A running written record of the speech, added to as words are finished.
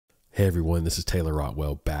Hey everyone, this is Taylor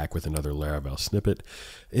Otwell back with another Laravel snippet.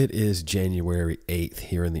 It is January 8th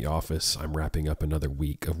here in the office. I'm wrapping up another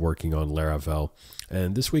week of working on Laravel.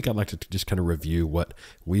 And this week I'd like to just kind of review what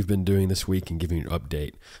we've been doing this week and give you an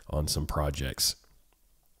update on some projects.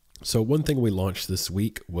 So one thing we launched this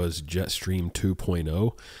week was Jetstream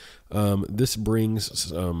 2.0. This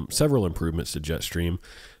brings several improvements to Jetstream.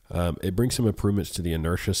 It brings some improvements to the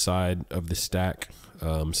inertia side of the stack.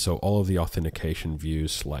 So all of the authentication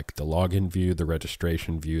views, like the login view, the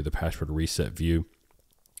registration view, the password reset view.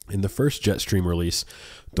 In the first Jetstream release,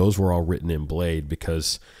 those were all written in Blade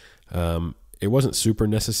because it wasn't super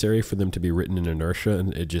necessary for them to be written in inertia,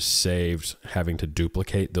 and it just saved having to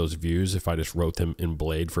duplicate those views if I just wrote them in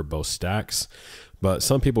Blade for both stacks. But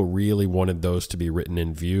some people really wanted those to be written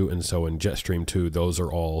in Vue, and so in Jetstream 2, those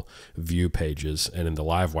are all Vue pages. And in the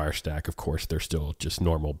Livewire stack, of course, they're still just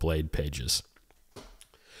normal Blade pages.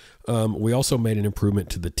 We also made an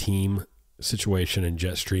improvement to the team situation in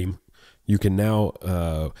Jetstream. You can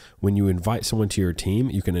now, when you invite someone to your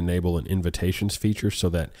team, you can enable an invitations feature so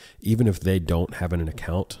that even if they don't have an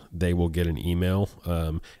account, they will get an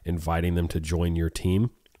email inviting them to join your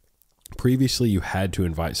team. Previously, you had to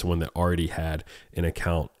invite someone that already had an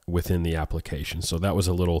account within the application. So that was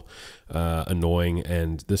a little annoying,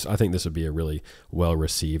 and I think this would be a really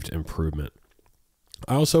well-received improvement.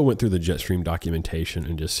 I also went through the Jetstream documentation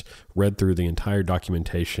and just read through the entire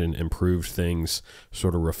documentation, improved things,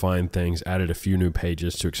 sort of refined things, added a few new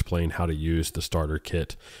pages to explain how to use the starter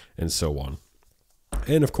kit, and so on.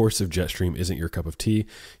 And of course, if Jetstream isn't your cup of tea,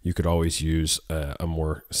 you could always use a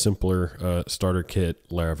more simpler starter kit,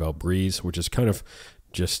 Laravel Breeze, which is kind of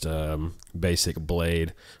just basic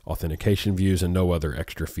Blade authentication views and no other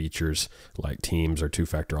extra features like Teams or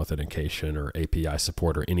two-factor authentication or API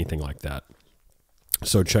support or anything like that.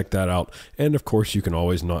 So check that out. And of course, you can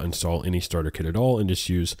always not install any starter kit at all and just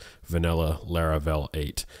use vanilla Laravel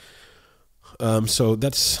 8. So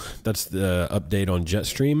that's the update on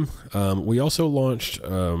Jetstream. We also launched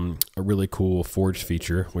a really cool Forge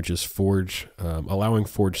feature, which is Forge, allowing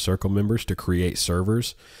Forge Circle members to create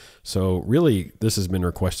servers. So really, this has been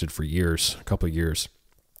requested for years, a couple of years,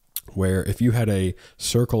 where if you had a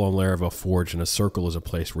circle on Laravel Forge, and a circle is a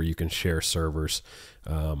place where you can share servers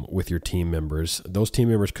with your team members. Those team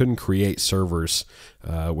members couldn't create servers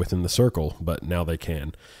within the circle, but now they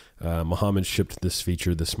can. Mohammed shipped this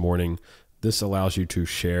feature this morning. This allows you to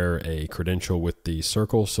share a credential with the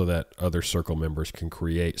circle so that other circle members can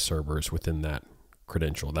create servers within that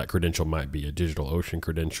credential. That credential might be a DigitalOcean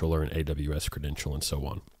credential or an AWS credential and so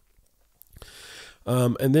on.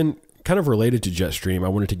 And then kind of related to Jetstream, I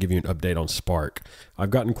wanted to give you an update on Spark. I've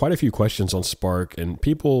gotten quite a few questions on Spark, and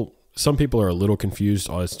some people are a little confused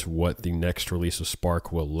as to what the next release of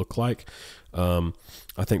Spark will look like.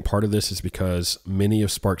 I think part of this is because many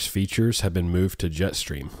of Spark's features have been moved to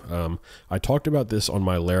Jetstream. I talked about this on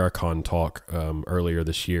my Laracon talk earlier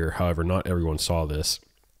this year. However, not everyone saw this.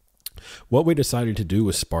 What we decided to do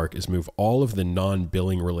with Spark is move all of the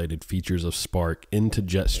non-billing related features of Spark into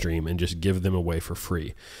Jetstream and just give them away for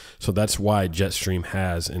free. So that's why Jetstream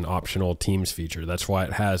has an optional Teams feature. That's why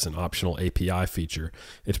it has an optional API feature.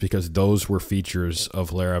 It's because those were features of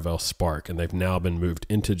Laravel Spark, and they've now been moved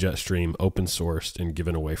into Jetstream, open sourced, and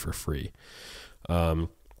given away for free,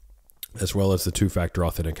 as well as the two-factor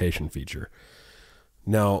authentication feature.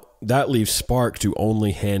 Now, that leaves Spark to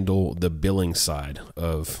only handle the billing side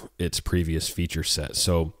of its previous feature set.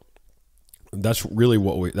 So that's really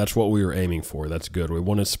what we were aiming for. That's good. We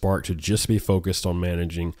wanted Spark to just be focused on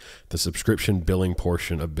managing the subscription billing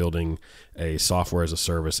portion of building a software as a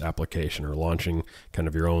service application or launching kind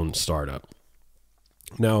of your own startup.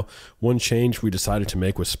 Now, one change we decided to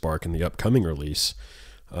make with Spark in the upcoming release,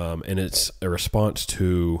 and it's a response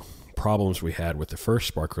to problems we had with the first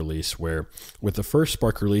Spark release, where with the first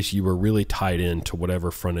Spark release, you were really tied in to whatever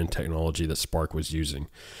front-end technology that Spark was using.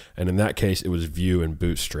 And in that case, it was Vue and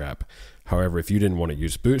Bootstrap. However, if you didn't want to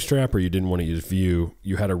use Bootstrap or you didn't want to use Vue,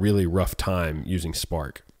 you had a really rough time using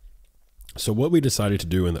Spark. So what we decided to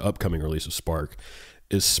do in the upcoming release of Spark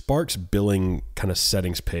is Spark's billing kind of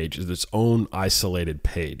settings page is its own isolated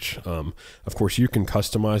page. Of course, you can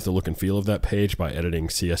customize the look and feel of that page by editing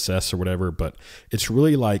CSS or whatever, but it's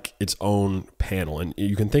really like its own panel. And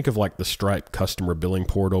you can think of like the Stripe customer billing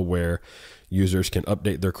portal where users can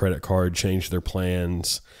update their credit card, change their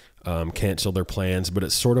plans, cancel their plans, but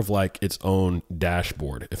it's sort of like its own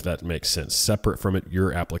dashboard, if that makes sense, separate from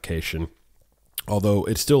your application. Although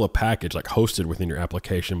it's still a package like hosted within your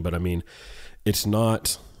application, but I mean, it's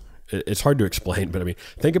not it's hard to explain, but I mean,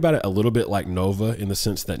 think about it a little bit like Nova, in the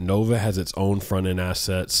sense that Nova has its own front-end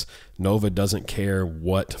assets. Nova doesn't care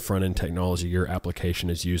what front-end technology your application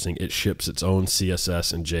is using. It ships its own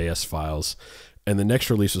CSS and JS files. And the next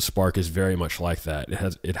release of Spark is very much like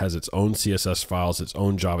that. It has its own CSS files, its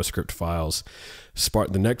own JavaScript files.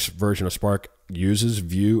 The next version of Spark uses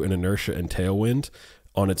Vue and Inertia and Tailwind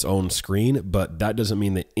on its own screen, but that doesn't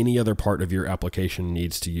mean that any other part of your application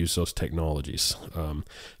needs to use those technologies.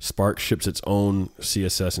 Spark ships its own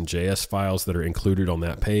CSS and JS files that are included on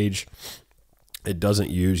that page. It doesn't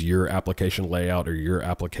use your application layout or your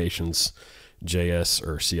application's JS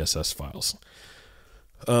or CSS files.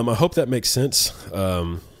 I hope that makes sense.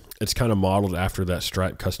 It's kind of modeled after that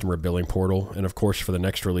Stripe customer billing portal. And of course, for the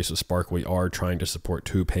next release of Spark, we are trying to support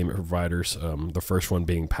 2 payment providers. The first one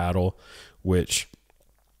being Paddle, which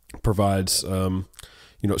provides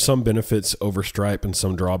some benefits over Stripe and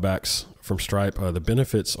some drawbacks from Stripe. The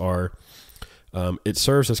benefits are it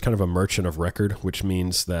serves as kind of a merchant of record, which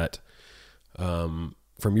means that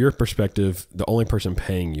from your perspective, the only person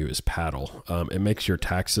paying you is Paddle. It makes your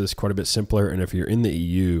taxes quite a bit simpler, and if you're in the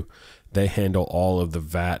EU, they handle all of the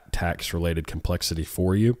VAT tax related complexity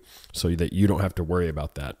for you, so that you don't have to worry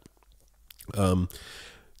about that.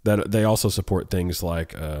 That they also support things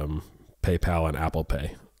like PayPal and Apple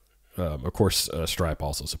Pay. Of course, Stripe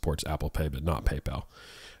also supports Apple Pay, but not PayPal.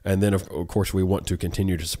 And then, of course, we want to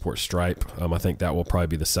continue to support Stripe. I think that will probably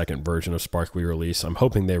be the second version of Spark we release. I'm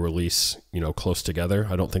hoping they release, close together.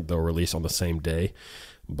 I don't think they'll release on the same day,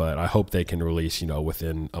 but I hope they can release,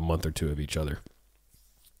 within a month or 2 of each other.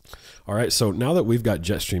 All right, so now that we've got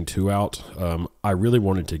Jetstream 2 out, I really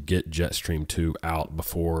wanted to get Jetstream 2 out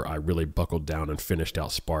before I really buckled down and finished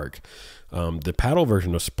out Spark. The Paddle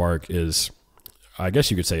version of Spark is, I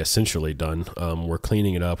guess you could say, essentially done. We're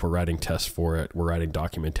cleaning it up. We're writing tests for it. We're writing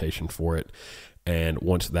documentation for it. And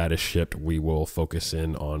once that is shipped, we will focus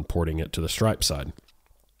in on porting it to the Stripe side,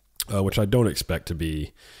 which I don't expect to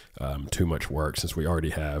be too much work, since we already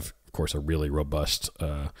have, of course, a really robust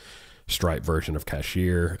Stripe version of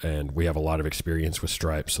Cashier, and we have a lot of experience with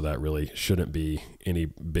Stripe, so that really shouldn't be any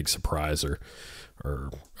big surprise or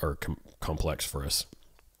complex for us.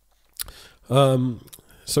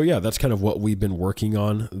 So yeah, that's kind of what we've been working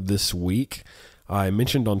on this week. I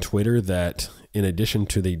mentioned on Twitter that in addition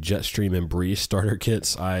to the Jetstream and Breeze starter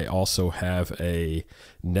kits, I also have a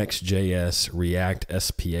Next.js React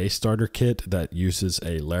SPA starter kit that uses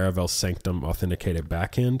a Laravel Sanctum authenticated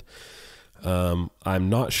backend. I'm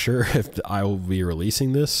not sure if I will be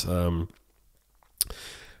releasing this. There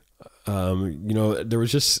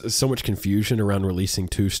was just so much confusion around releasing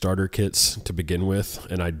 2 starter kits to begin with,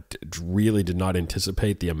 and I really did not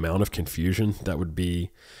anticipate the amount of confusion that would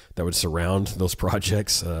surround those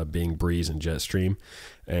projects, being Breeze and Jetstream,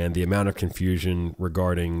 and the amount of confusion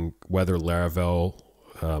regarding whether Laravel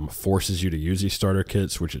forces you to use these starter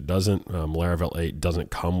kits, which it doesn't. Laravel 8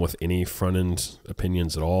 doesn't come with any front-end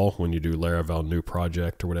opinions at all when you do Laravel new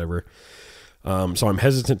project or whatever. So I'm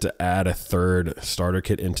hesitant to add a 3rd starter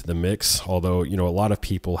kit into the mix, although, a lot of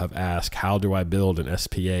people have asked, how do I build an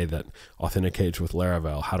SPA that authenticates with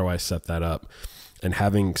Laravel? How do I set that up? And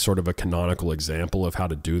having sort of a canonical example of how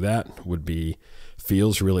to do that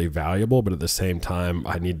feels really valuable, but at the same time,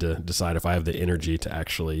 I need to decide if I have the energy to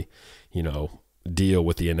actually, deal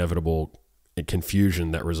with the inevitable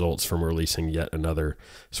confusion that results from releasing yet another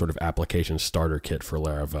sort of application starter kit for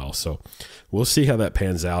Laravel. So we'll see how that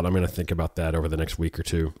pans out. I'm going to think about that over the next week or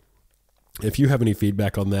 2. If you have any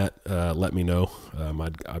feedback on that, let me know.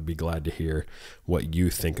 I'd be glad to hear what you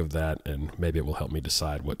think of that, and maybe it will help me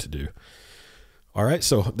decide what to do. All right,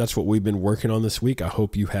 so that's what we've been working on this week. I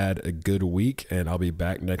hope you had a good week, and I'll be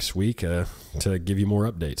back next week to give you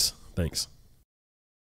more updates. Thanks.